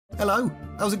Hello,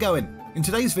 how's it going? In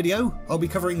today's video, I'll be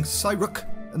covering Cyrukh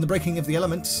and the breaking of the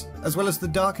elements, as well as the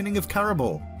Darkening of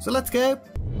Karabor. So let's go!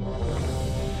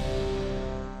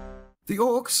 The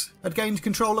Orcs had gained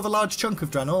control of a large chunk of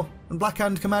Draenor, and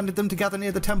Blackhand commanded them to gather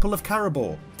near the Temple of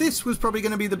Karabor. This was probably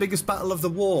going to be the biggest battle of the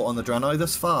war on the Draenei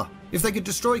thus far. If they could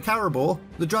destroy Karabor,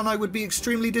 the Draenei would be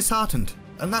extremely disheartened,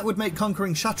 and that would make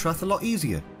conquering Shattrath a lot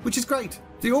easier, which is great.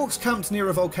 The Orcs camped near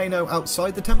a volcano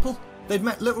outside the temple. They'd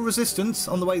met little resistance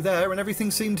on the way there and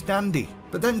everything seemed dandy.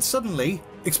 But then suddenly,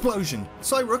 explosion.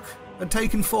 Cyrukh had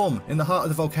taken form in the heart of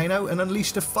the volcano and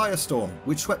unleashed a firestorm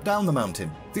which swept down the mountain.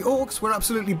 The Orcs were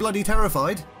absolutely bloody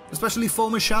terrified, especially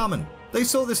former Shaman. They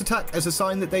saw this attack as a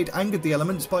sign that they'd angered the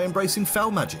elements by embracing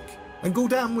fell magic, and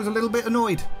Gul'dan was a little bit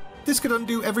annoyed. This could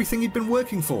undo everything he'd been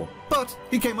working for, but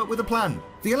he came up with a plan.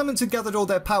 The elements had gathered all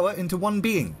their power into one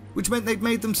being, which meant they'd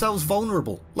made themselves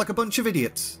vulnerable, like a bunch of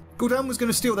idiots. Gul'dan was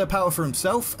going to steal their power for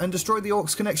himself and destroy the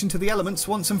Orcs' connection to the elements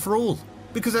once and for all.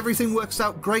 Because everything works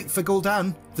out great for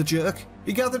Gul'dan, the jerk,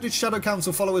 he gathered his Shadow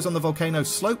Council followers on the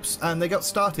volcano's slopes and they got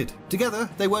started. Together,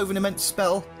 they wove an immense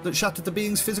spell that shattered the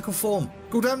being's physical form.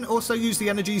 Gul'dan also used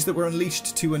the energies that were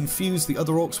unleashed to infuse the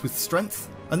other Orcs with strength,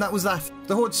 and that was that.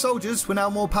 The Horde soldiers were now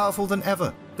more powerful than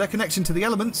ever. Their connection to the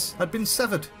elements had been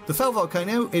severed. The fell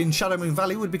volcano in Shadowmoon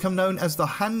Valley would become known as the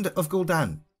Hand of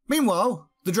Gul'dan. Meanwhile,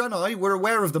 the Draenei were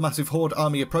aware of the massive Horde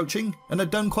army approaching and had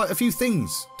done quite a few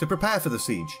things to prepare for the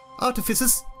siege.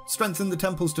 Artificers strengthened the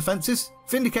temple's defences,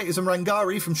 Vindicators and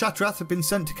Rangari from Shattrath had been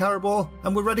sent to Karabor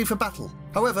and were ready for battle.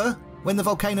 However, when the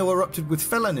volcano erupted with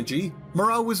fell energy,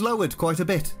 morale was lowered quite a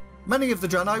bit. Many of the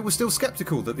Draenei were still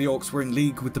sceptical that the Orcs were in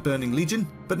league with the Burning Legion,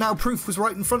 but now proof was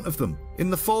right in front of them,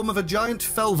 in the form of a giant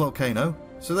fell volcano,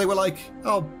 so they were like,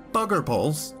 oh bugger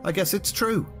balls, I guess it's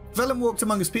true. Velen walked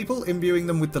among his people, imbuing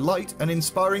them with the light and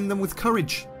inspiring them with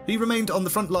courage. He remained on the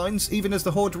front lines even as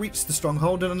the Horde reached the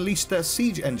stronghold and unleashed their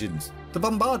siege engines. The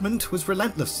bombardment was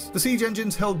relentless. The siege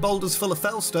engines hurled boulders full of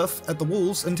fell stuff at the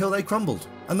walls until they crumbled,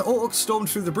 and the Orcs stormed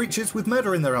through the breaches with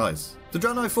murder in their eyes. The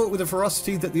Draenei fought with a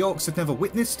ferocity that the Orcs had never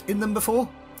witnessed in them before.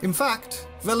 In fact,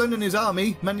 Velen and his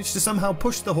army managed to somehow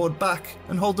push the Horde back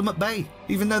and hold them at bay,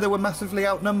 even though they were massively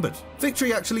outnumbered.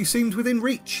 Victory actually seemed within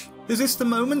reach. Is this the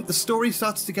moment the story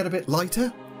starts to get a bit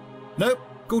lighter? Nope.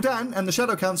 Gul'dan and the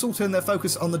Shadow Council turned their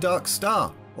focus on the Dark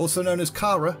Star, also known as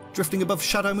Kara, drifting above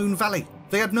Shadowmoon Valley.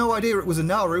 They had no idea it was a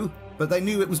Naru, but they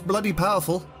knew it was bloody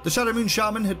powerful. The Shadowmoon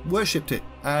Shaman had worshipped it,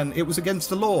 and it was against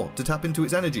the law to tap into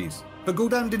its energies. But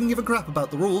Gul'dan didn't give a crap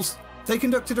about the rules. They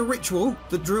conducted a ritual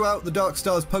that drew out the Dark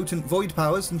Star's potent void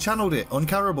powers and channeled it on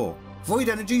Karabor. Void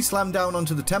energy slammed down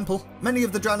onto the temple. Many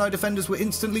of the Draenei defenders were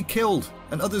instantly killed,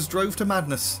 and others drove to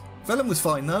madness. Velen was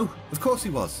fine though, of course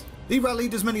he was. He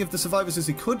rallied as many of the survivors as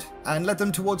he could, and led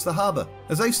them towards the harbour.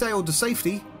 As they sailed to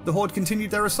safety, the Horde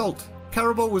continued their assault.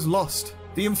 Karabor was lost.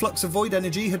 The influx of void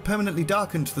energy had permanently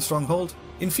darkened the stronghold.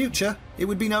 In future, it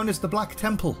would be known as the Black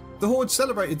Temple. The Horde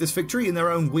celebrated this victory in their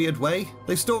own weird way.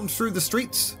 They stormed through the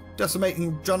streets,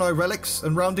 decimating Draenei relics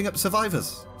and rounding up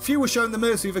survivors. Few were shown the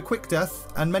mercy of a quick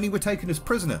death, and many were taken as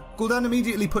prisoner. Gul'dan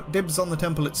immediately put dibs on the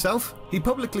temple itself. He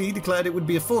publicly declared it would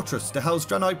be a fortress to house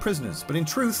Draenei prisoners, but in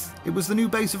truth, it was the new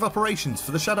base of operations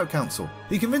for the Shadow Council.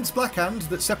 He convinced Blackhand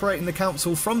that separating the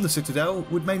council from the Citadel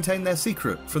would maintain their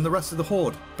secret from the rest of the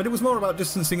Horde, but it was more about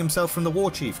distancing himself from the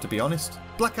war chief, to be honest.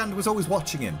 Blackhand was always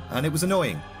watching him, and it was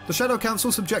annoying. The Shadow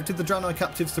Council subjected the Draenei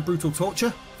captives to brutal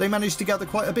torture. They managed to gather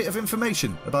quite a bit of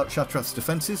information about Shattrath's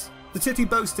defences. The city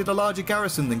boasted a larger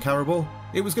garrison than Karabor.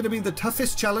 It was going to be the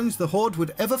toughest challenge the Horde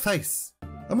would ever face.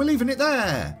 And we're leaving it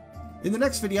there! In the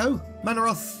next video,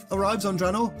 Manaroth arrives on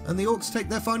Draenor and the Orcs take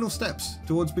their final steps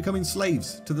towards becoming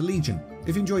slaves to the Legion.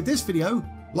 If you enjoyed this video,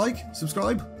 like,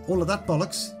 subscribe, all of that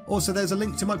bollocks. Also there's a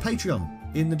link to my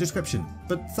Patreon in the description.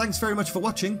 But thanks very much for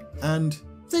watching, and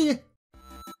see ya!